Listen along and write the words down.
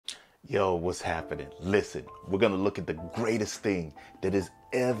Yo, what's happening? Listen, we're going to look at the greatest thing that has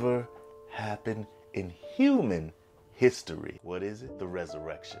ever happened in human history. What is it? The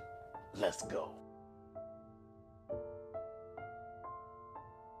resurrection. Let's go.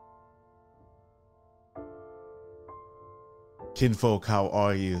 Kinfolk, how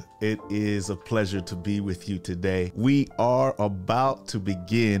are you? It is a pleasure to be with you today. We are about to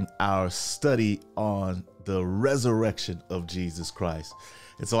begin our study on the resurrection of Jesus Christ.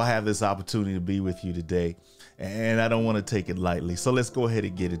 And so I have this opportunity to be with you today, and I don't want to take it lightly. So let's go ahead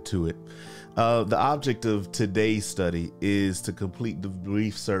and get into it. The object of today's study is to complete the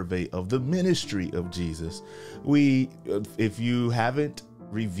brief survey of the ministry of Jesus. If you haven't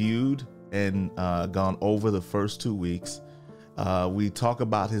reviewed and gone over the first 2 weeks, we talk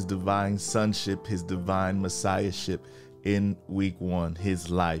about his divine sonship, his divine messiahship in week 1, his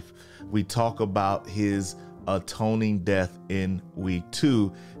life. We talk about his atoning death in week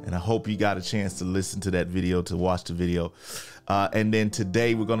 2, and I hope you got a chance to listen to that video, to watch the video. And then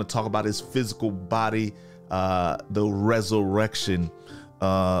today we're going to talk about his physical body, the resurrection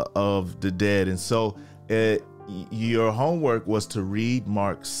of the dead. And so your homework was to read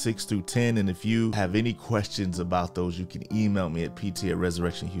Mark 6 through 10. And if you have any questions about those, you can email me at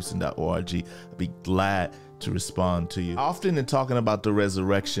pt@resurrectionhouston.org. I'd be glad to respond to you. Often in talking about the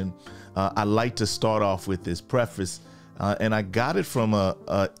resurrection, I like to start off with this preface, and I got it from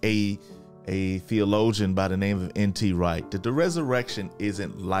a theologian by the name of N.T. Wright, that the resurrection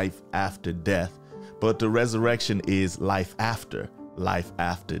isn't life after death, but the resurrection is life after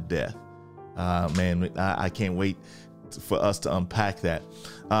death. Man, I can't wait for us to unpack that,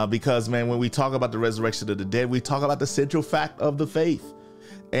 because, man, when we talk about the resurrection of the dead, we talk about the central fact of the faith.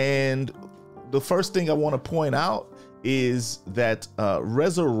 And the first thing I want to point out is that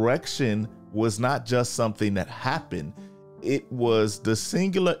resurrection was not just something that happened. It was the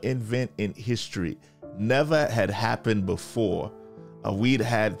singular event in history. Never had happened before. We'd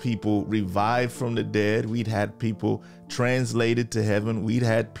had people revived from the dead. We'd had people translated to heaven. We'd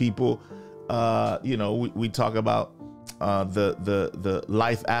had people, we talk about the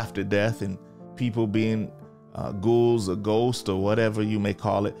life after death and people being ghouls or ghosts or whatever you may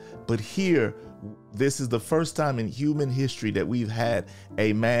call it. But here, this is the first time in human history that we've had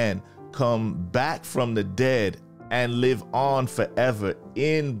a man come back from the dead and live on forever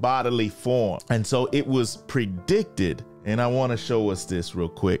in bodily form. And so it was predicted. And I want to show us this real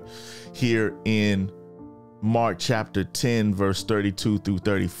quick here in Mark chapter 10, verse 32 through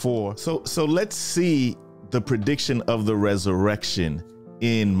 34. So let's see the prediction of the resurrection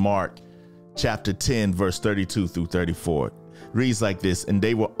in Mark chapter 10, verse 32 through 34. It reads like this: "And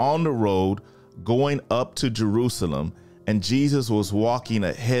they were on the road going up to Jerusalem, and Jesus was walking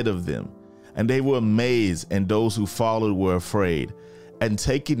ahead of them. And they were amazed, and those who followed were afraid. And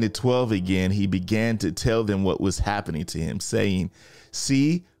taking the 12 again, he began to tell them what was happening to him, saying,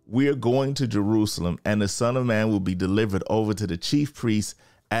 'See, we are going to Jerusalem, and the Son of Man will be delivered over to the chief priests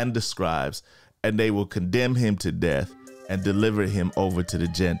and the scribes, and they will condemn him to death and deliver him over to the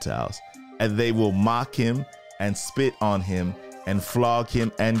Gentiles. And they will mock him and spit on him and flog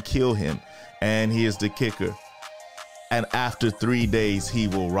him and kill him. And here's the kicker: and after 3 days he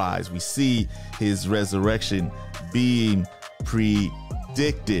will rise.'" We see his resurrection being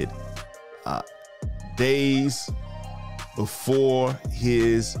predicted. Days before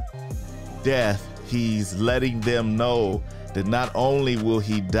his death, he's letting them know that not only will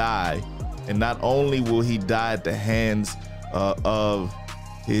he die, and not only will he die at the hands of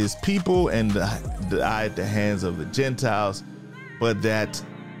his people and die at the hands of the Gentiles, but that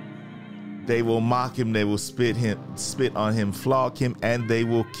they will mock him, they will spit on him, flog him, and they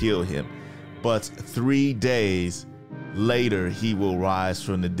will kill him. But 3 days later, he will rise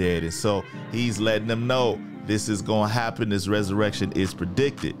from the dead. And so he's letting them know this is going to happen. This resurrection is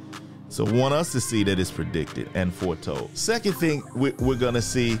predicted. So I want us to see that it's predicted and foretold. Second thing we're going to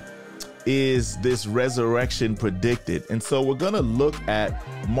see is this resurrection predicted. And so we're going to look at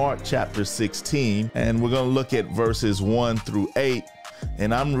Mark chapter 16, and we're going to look at verses 1 through 8.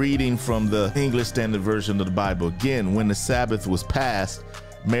 And I'm reading from the English Standard Version of the Bible. "Again, when the Sabbath was past,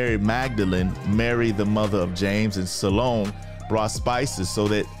 Mary Magdalene, Mary the mother of James, and Salome brought spices so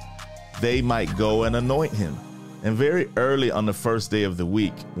that they might go and anoint him. And very early on the first day of the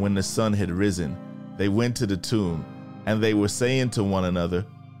week, when the sun had risen, they went to the tomb, and they were saying to one another,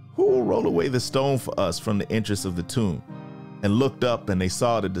 'Who will roll away the stone for us from the entrance of the tomb?' And looked up, and they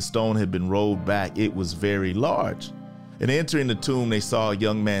saw that the stone had been rolled back. It was very large. And entering the tomb, they saw a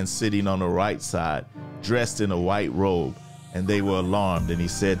young man sitting on the right side, dressed in a white robe, and they were alarmed. And he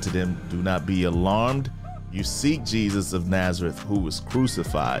said to them, 'Do not be alarmed, You seek Jesus of Nazareth, who was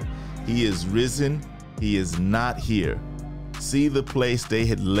crucified. He is risen. He is not here. See the place they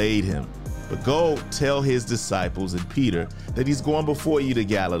had laid him. But go tell his disciples and Peter that he's going before you to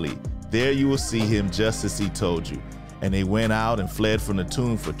Galilee. There you will see him just as he told you. And they went out and fled from the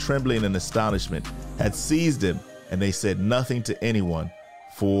tomb, for trembling and astonishment had seized him. And they said nothing to anyone,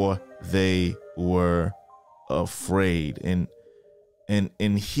 for they were afraid. And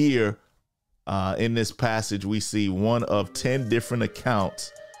here in this passage, we see one of 10 different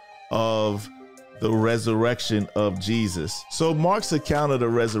accounts of the resurrection of Jesus. So Mark's account of the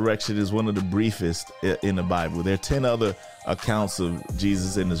resurrection is one of the briefest in the Bible. There are 10 other accounts of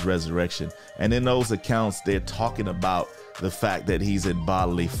Jesus and his resurrection. And in those accounts, they're talking about the fact that he's in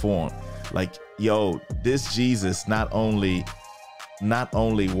bodily form. Like, yo, this Jesus not only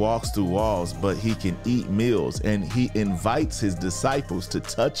walks through walls, but he can eat meals, and he invites his disciples to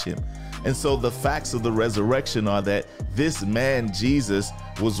touch him. And so the facts of the resurrection are that this man, Jesus,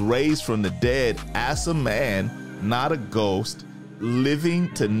 was raised from the dead as a man, not a ghost,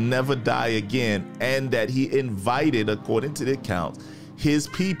 living to never die again, and that he invited, according to the account, his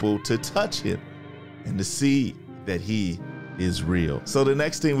people to touch him and to see that he is real. So the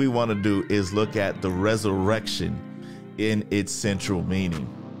next thing we want to do is look at the resurrection in its central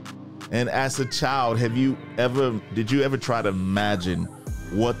meaning. And as a child, did you ever try to imagine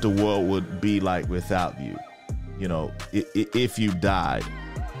what the world would be like without you, you know, if you died?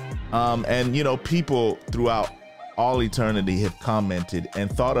 And, you know, people throughout all eternity have commented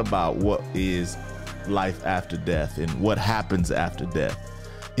and thought about what is life after death and what happens after death.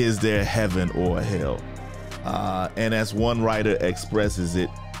 Is there heaven or hell? And as one writer expresses it,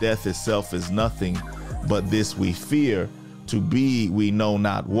 death itself is nothing but this we fear, to be we know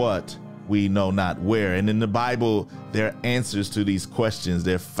not what, we know not where. And in the Bible, there are answers to these questions.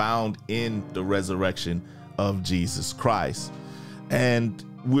 They're found in the resurrection of Jesus Christ. And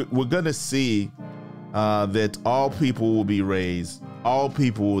we're going to see that all people will be raised, all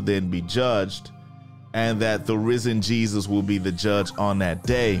people will then be judged, and that the risen Jesus will be the judge on that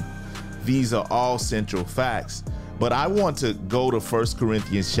day. These are all central facts. But I want to go to 1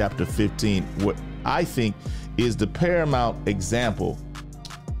 Corinthians chapter 15, what I think is the paramount example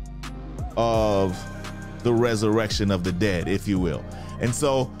of the resurrection of the dead, if you will. And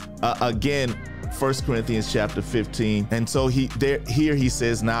so again, 1 Corinthians chapter 15. And so here he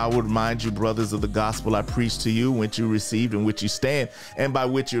says, now I would remind you, brothers, of the gospel I preached to you, which you received, in which you stand, and by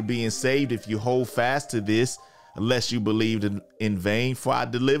which you're being saved, if you hold fast to this, unless you believed in vain. For I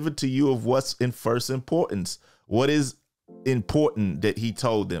delivered to you of what's in first importance. What is important that he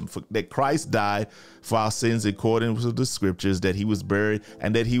told them? That Christ died for our sins according to the scriptures, that he was buried,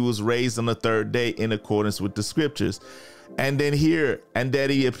 and that he was raised on the third day in accordance with the scriptures. And then here, and that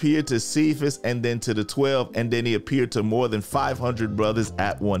he appeared to Cephas, and then to the 12, and then he appeared to more than 500 brothers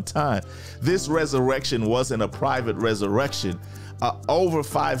at one time. This resurrection wasn't a private resurrection. Over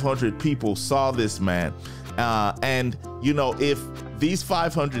 500 people saw this man. And, you know, if these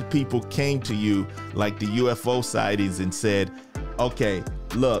 500 people came to you like the UFO sightings and said, okay,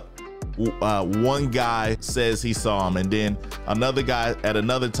 look, one guy says he saw him, and then another guy at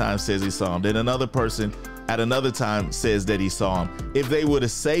another time says he saw him, then another person at another time says that he saw him. If they were to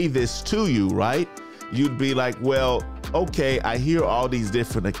say this to you, right, you'd be like, well, okay, I hear all these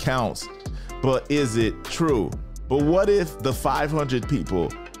different accounts, but is it true? But what if the 500 people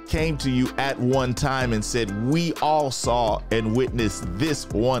came to you at one time and said, we all saw and witnessed this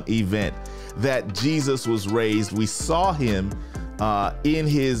one event, that Jesus was raised. We saw him in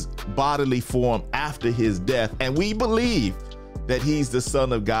his bodily form after his death, and we believe that he's the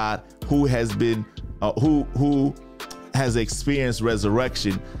Son of God who has been who has experienced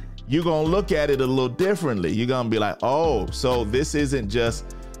resurrection. You're gonna look at it a little differently. You're gonna be like, oh, so this isn't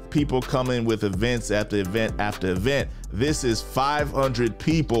just people coming with events after event after event. This is 500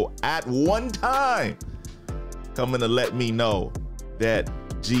 people at one time coming to let me know that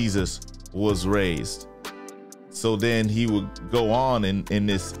Jesus was raised. So then he would go on in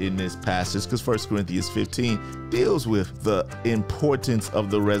this passage, because 1 Corinthians 15 deals with the importance of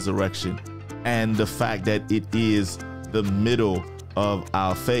the resurrection and the fact that it is the middle of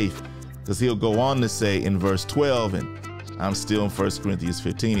our faith. Because he'll go on to say in verse 12, and I'm still in 1 Corinthians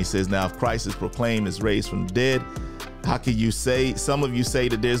 15, he says, now if Christ is proclaimed as raised from the dead, How can you say, some of you say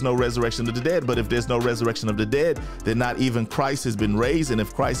that there's no resurrection of the dead, but if there's no resurrection of the dead, then not even Christ has been raised. And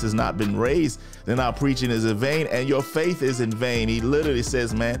if Christ has not been raised, then our preaching is in vain and your faith is in vain. He literally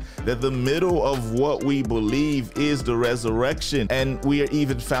says, man, that the middle of what we believe is the resurrection. And we are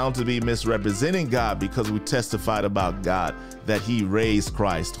even found to be misrepresenting God because we testified about God that he raised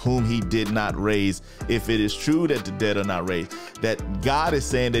Christ, whom he did not raise. If it is true that the dead are not raised, that God is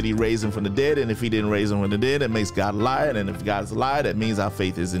saying that he raised him from the dead. And if he didn't raise him from the dead, it makes God a liar. And if God's a liar, that means our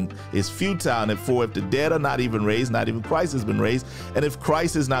faith is futile. And if the dead are not even raised, not even Christ has been raised. And if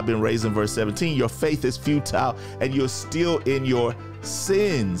Christ has not been raised in verse 17, your faith is futile and you're still in your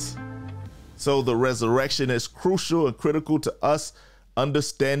sins. So the resurrection is crucial and critical to us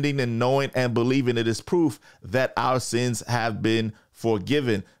understanding and knowing and believing it is proof that our sins have been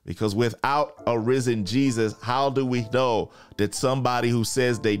forgiven. Because without a risen Jesus, how do we know that somebody who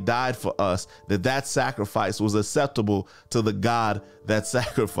says they died for us, that sacrifice was acceptable to the God that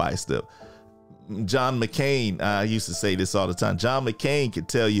sacrificed them? John McCain used to say this all the time. John McCain could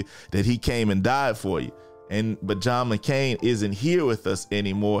tell you that he came and died for you. But John McCain isn't here with us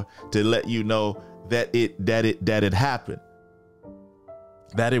anymore to let you know that it happened,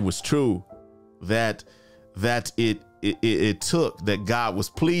 that it was true, that it took, that God was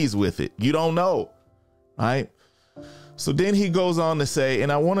pleased with it. You don't know, right? So then he goes on to say,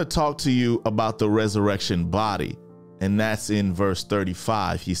 and I want to talk to you about the resurrection body. And that's in verse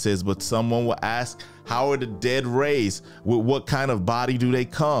 35. He says, but someone will ask, how are the dead raised? With what kind of body do they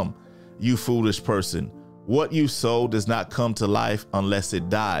come? You foolish person. What you sow does not come to life unless it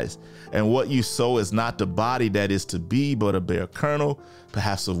dies. And what you sow is not the body that is to be, but a bare kernel,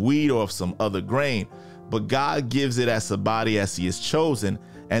 perhaps of wheat or of some other grain. But God gives it as a body as he has chosen,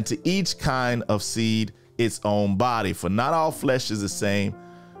 and to each kind of seed its own body. For not all flesh is the same,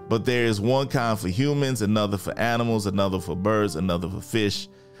 but there is one kind for humans, another for animals, another for birds, another for fish.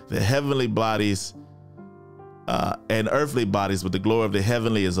 The heavenly bodies and earthly bodies, but the glory of the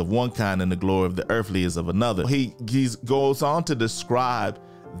heavenly is of one kind and the glory of the earthly is of another. He goes on to describe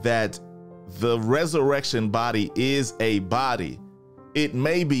that the resurrection body is a body. It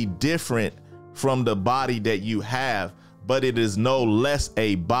may be different from the body that you have, but it is no less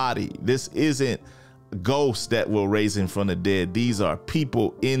a body. This isn't ghosts that will raise him from the dead. These are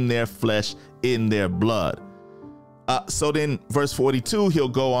people in their flesh, in their blood. So then verse 42, he'll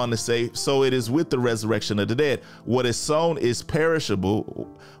go on to say, so it is with the resurrection of the dead. What is sown is perishable.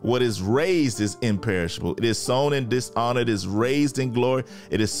 What is raised is imperishable. It is sown in dishonor. It is raised in glory.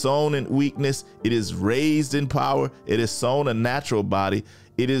 It is sown in weakness. It is raised in power. It is sown a natural body.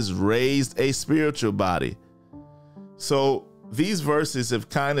 It is raised a spiritual body. So these verses have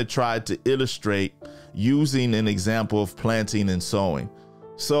kind of tried to illustrate using an example of planting and sowing.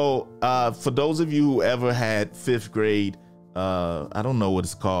 So for those of you who ever had 5th grade, I don't know what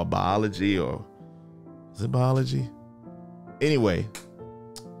it's called, biology, or is it biology? Anyway,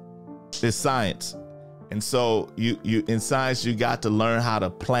 it's science. And so you in science, you got to learn how to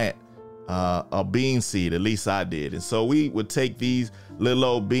plant a bean seed. At least I did. And so we would take these little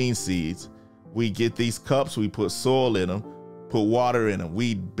old bean seeds. We get these cups, we put soil in them, put water in them.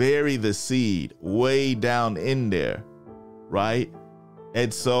 We bury the seed way down in there, right?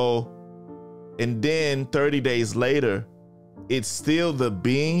 And so, and then 30 days later, it's still the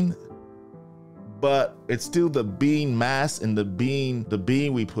bean, but it's still the bean mass and the bean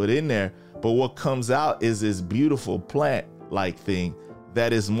we put in there. But what comes out is this beautiful plant-like thing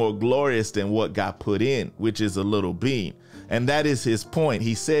that is more glorious than what got put in, which is a little bean. And that is his point.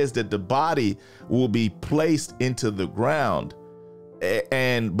 He says that the body will be placed into the ground,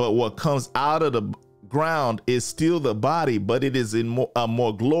 but what comes out of the ground is still the body, but it is in a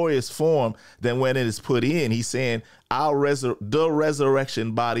more glorious form than when it is put in. He's saying the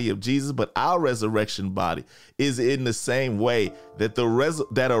resurrection body of Jesus, but our resurrection body is in the same way that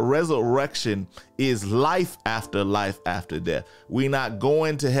that a resurrection is life after death. We're not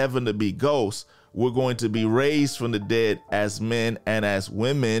going to heaven to be ghosts. We're going to be raised from the dead as men and as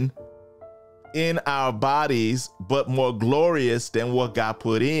women in our bodies, but more glorious than what got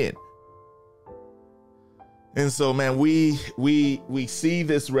put in. And so, man, we see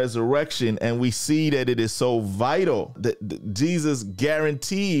this resurrection and we see that it is so vital that Jesus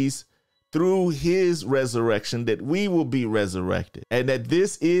guarantees through his resurrection that we will be resurrected, and that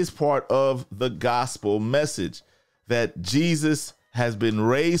this is part of the gospel message, that Jesus has been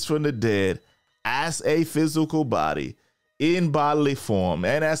raised from the dead as a physical body in bodily form.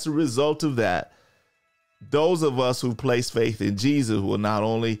 And as a result of that, those of us who place faith in Jesus will not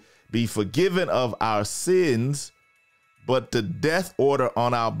only be forgiven of our sins, but the death order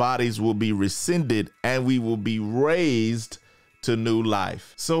on our bodies will be rescinded and we will be raised to new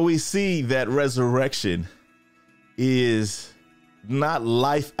life. So we see that resurrection is not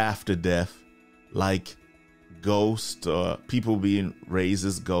life after death, like ghosts or people being raised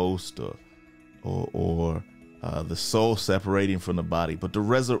as ghosts or the soul separating from the body. But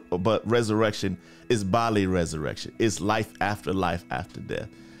resurrection is bodily resurrection. It's life after death.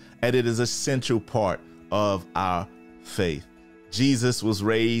 And it is a central part of our faith. Jesus was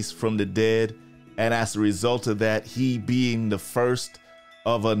raised from the dead, and as a result of that, he being the first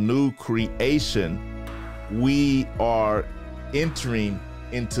of a new creation, we are entering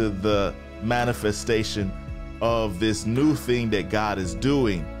into the manifestation of this new thing that God is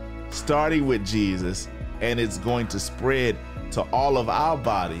doing, starting with Jesus, and it's going to spread to all of our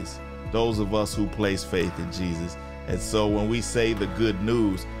bodies, those of us who place faith in Jesus. And so when we say the good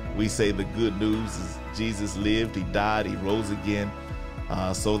news, we say the good news is Jesus lived, he died, he rose again,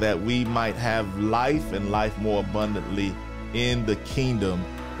 so that we might have life and life more abundantly in the kingdom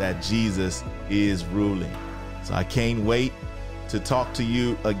that Jesus is ruling. So I can't wait to talk to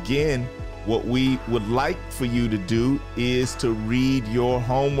you again. What we would like for you to do is to read your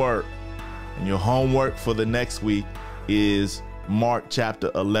homework. And your homework for the next week is Mark chapter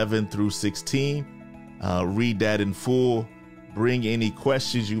 11 through 16. Read that in full. Bring any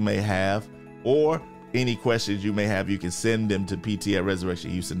questions you may have, or any questions you may have, you can send them to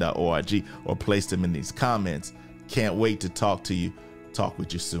pt@resurrectionhouston.org or place them in these comments. Can't wait to talk to you. Talk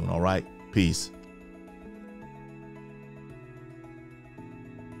with you soon. All right. Peace.